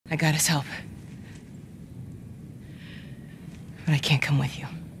I got his help. But I can't come with you.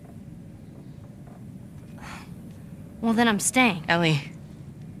 Well, then I'm staying. Ellie,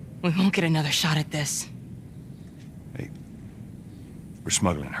 we won't get another shot at this. Hey, we're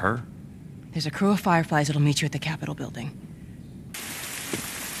smuggling her? There's a crew of Fireflies that'll meet you at the Capitol building.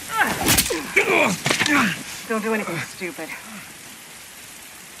 Don't do anything stupid.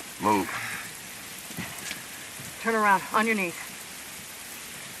 Move. Turn around, on your knees.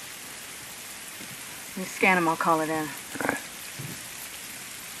 When you scan him, I'll call it in. All right.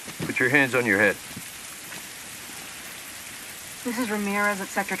 Put your hands on your head. This is Ramirez at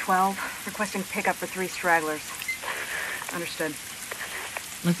Sector 12, requesting pickup for 3 stragglers. Understood.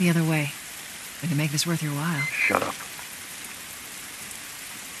 Look the other way. We can make this worth your while. Shut up.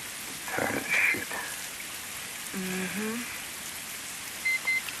 Tired of this shit. Mm-hmm.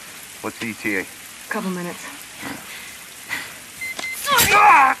 What's the ETA? Couple minutes.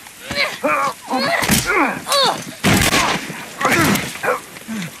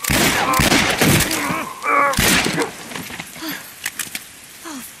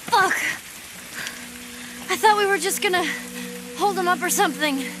 Fuck! I thought we were just gonna hold him up or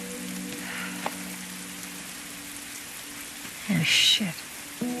something. Oh, shit.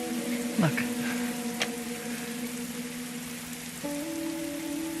 Look.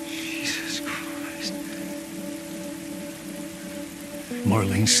 Jesus Christ.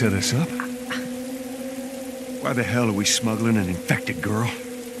 Marlene set us up? Why the hell are we smuggling an infected girl?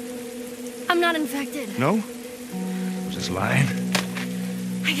 I'm not infected. No? I was just lying.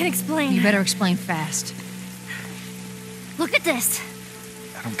 I can explain. You better explain fast. Look at this.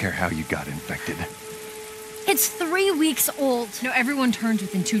 I don't care how you got infected. It's 3 weeks old. No, everyone turns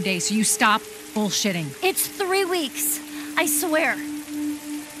within 2 days, so you stop bullshitting. It's 3 weeks. I swear.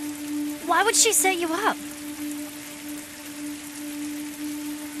 Why would she set you up?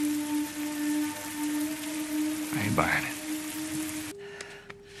 I ain't buying it.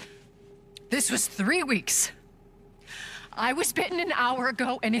 This was 3 weeks. I was bitten an hour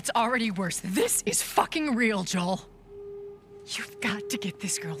ago, and it's already worse. This is fucking real, Joel. You've got to get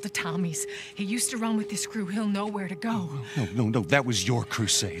this girl to Tommy's. He used to run with this crew. He'll know where to go. No, that was your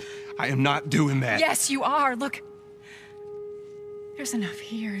crusade. I am not doing that. Yes, you are. Look, there's enough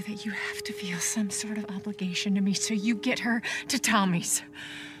here that you have to feel some sort of obligation to me, so you get her to Tommy's.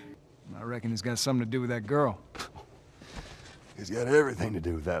 I reckon it's got something to do with that girl. It's got everything to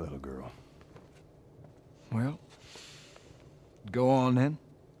do with that little girl. Well, go on then.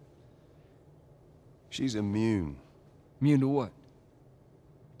 She's immune. Immune to what?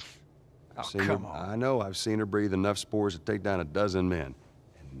 Oh, Seen come her, on. I know, I've seen her breathe enough spores to take down a dozen men.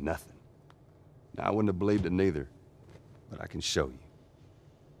 And nothing. Now, I wouldn't have believed it neither. But I can show you.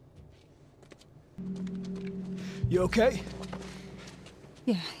 You okay?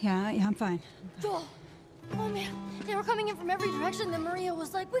 Yeah, I'm fine. Joel. Oh man, they were coming in from every direction. Then Maria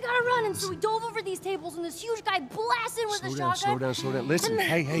was like, "We gotta run!" And so we dove over these tables, and this huge guy blasted with a shotgun. Slow down. Listen,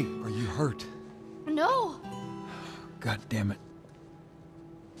 hey, are you hurt? No. God damn it.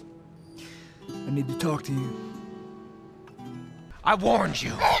 I need to talk to you. I warned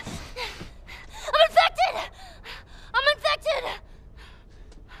you. I'm infected! I'm infected!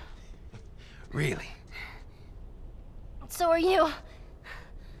 Really? So are you.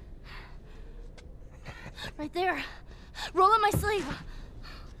 Right there. Roll up my sleeve.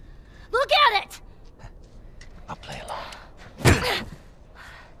 Look at it! I'll play along.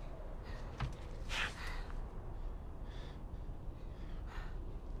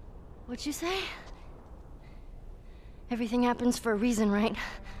 What'd you say? Everything happens for a reason, right?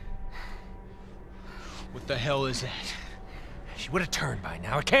 What the hell is that? She would have turned by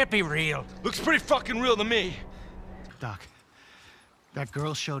now. It can't be real. Looks pretty fucking real to me. Doc, that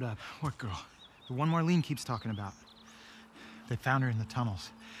girl showed up. What girl? The one Marlene keeps talking about. They found her in the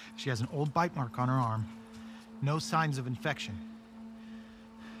tunnels. She has an old bite mark on her arm. No signs of infection.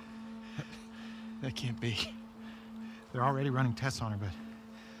 That can't be. They're already running tests on her, but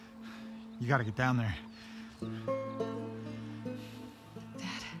you gotta get down there.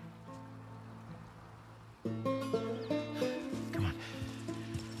 Dad. Come on.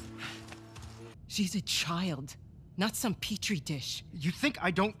 She's a child, not some petri dish. You think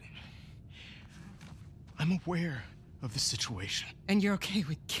I don't... I'm aware of the situation. And you're okay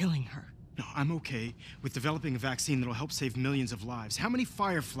with killing her? No, I'm okay with developing a vaccine that'll help save millions of lives. How many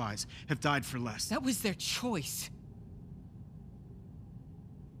Fireflies have died for less? That was their choice.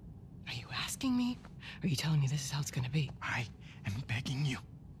 Are you asking me? Or are you telling me this is how it's gonna be? I am begging you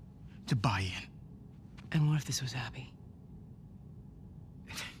to buy in. And what if this was Abby?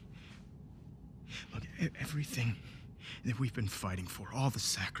 Look, everything that we've been fighting for, all the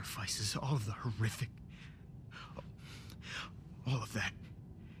sacrifices, all of the horrific... all of that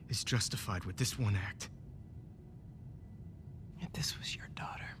is justified with this one act. If this was your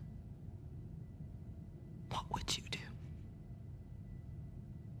daughter, what would you do?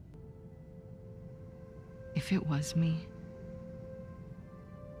 If it was me,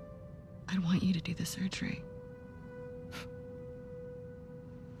 I'd want you to do the surgery.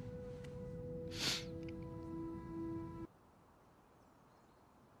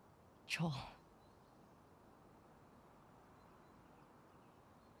 Joel.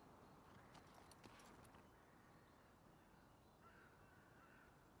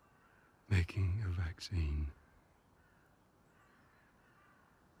 Making a vaccine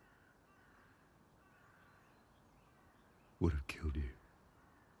would have killed you.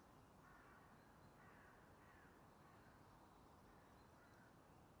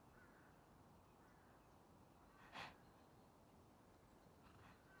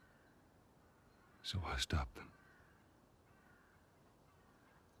 So I stopped them.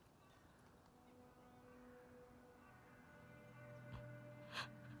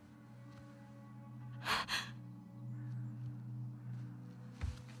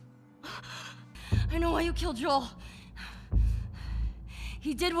 I know why you killed Joel.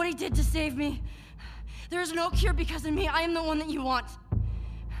 He did what he did to save me. There is no cure because of me. I am the one that you want.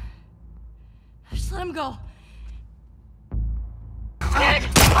 Just let him go.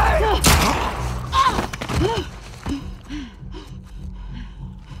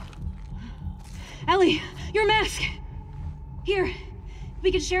 Ellie, your mask! Here,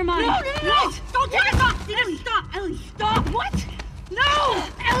 we can share mine. No! Don't take it! Stop! Ellie, stop! Ellie, stop! What? No!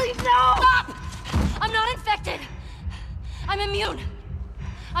 Ellie, no! Stop! I'm not infected. I'm immune.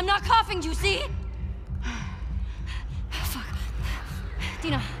 I'm not coughing, do you see? Fuck.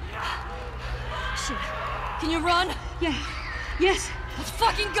 Dina. Shit. Can you run? Yeah. Yes. Let's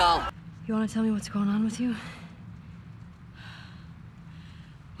fucking go! You wanna tell me what's going on with you?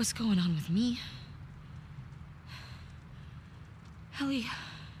 What's going on with me? Ellie,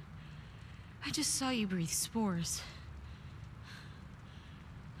 I just saw you breathe spores.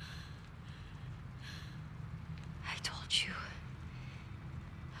 I told you.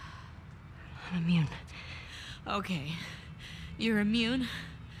 I'm immune. Okay, you're immune?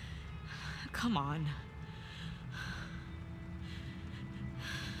 Come on.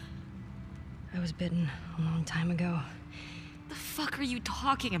 I was bitten a long time ago. The fuck are you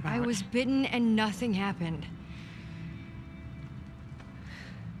talking about? I was bitten and nothing happened.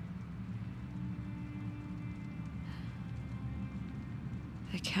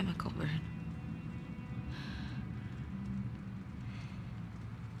 The chemical burn.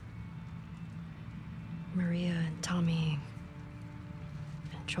 Maria and Tommy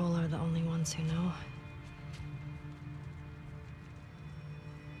and Joel are the only ones who know.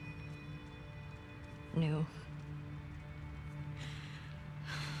 Knew.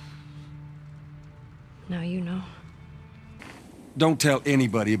 Now you know. Don't tell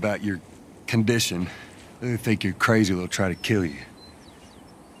anybody about your condition. They think you're crazy, they'll try to kill you.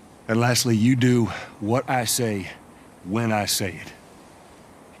 And lastly, you do what I say when I say it.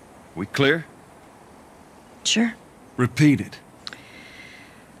 We clear? Sure. Repeat it.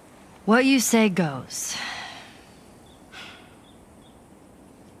 What you say goes.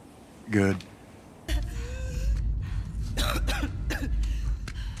 Good.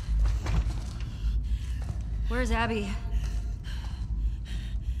 Where's Abby?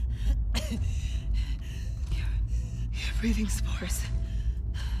 You're breathing spores.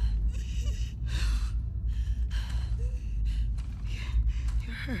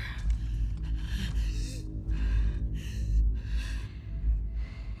 You're her.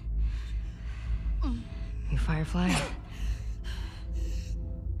 You Firefly?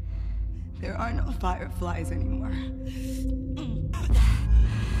 There are no fireflies anymore.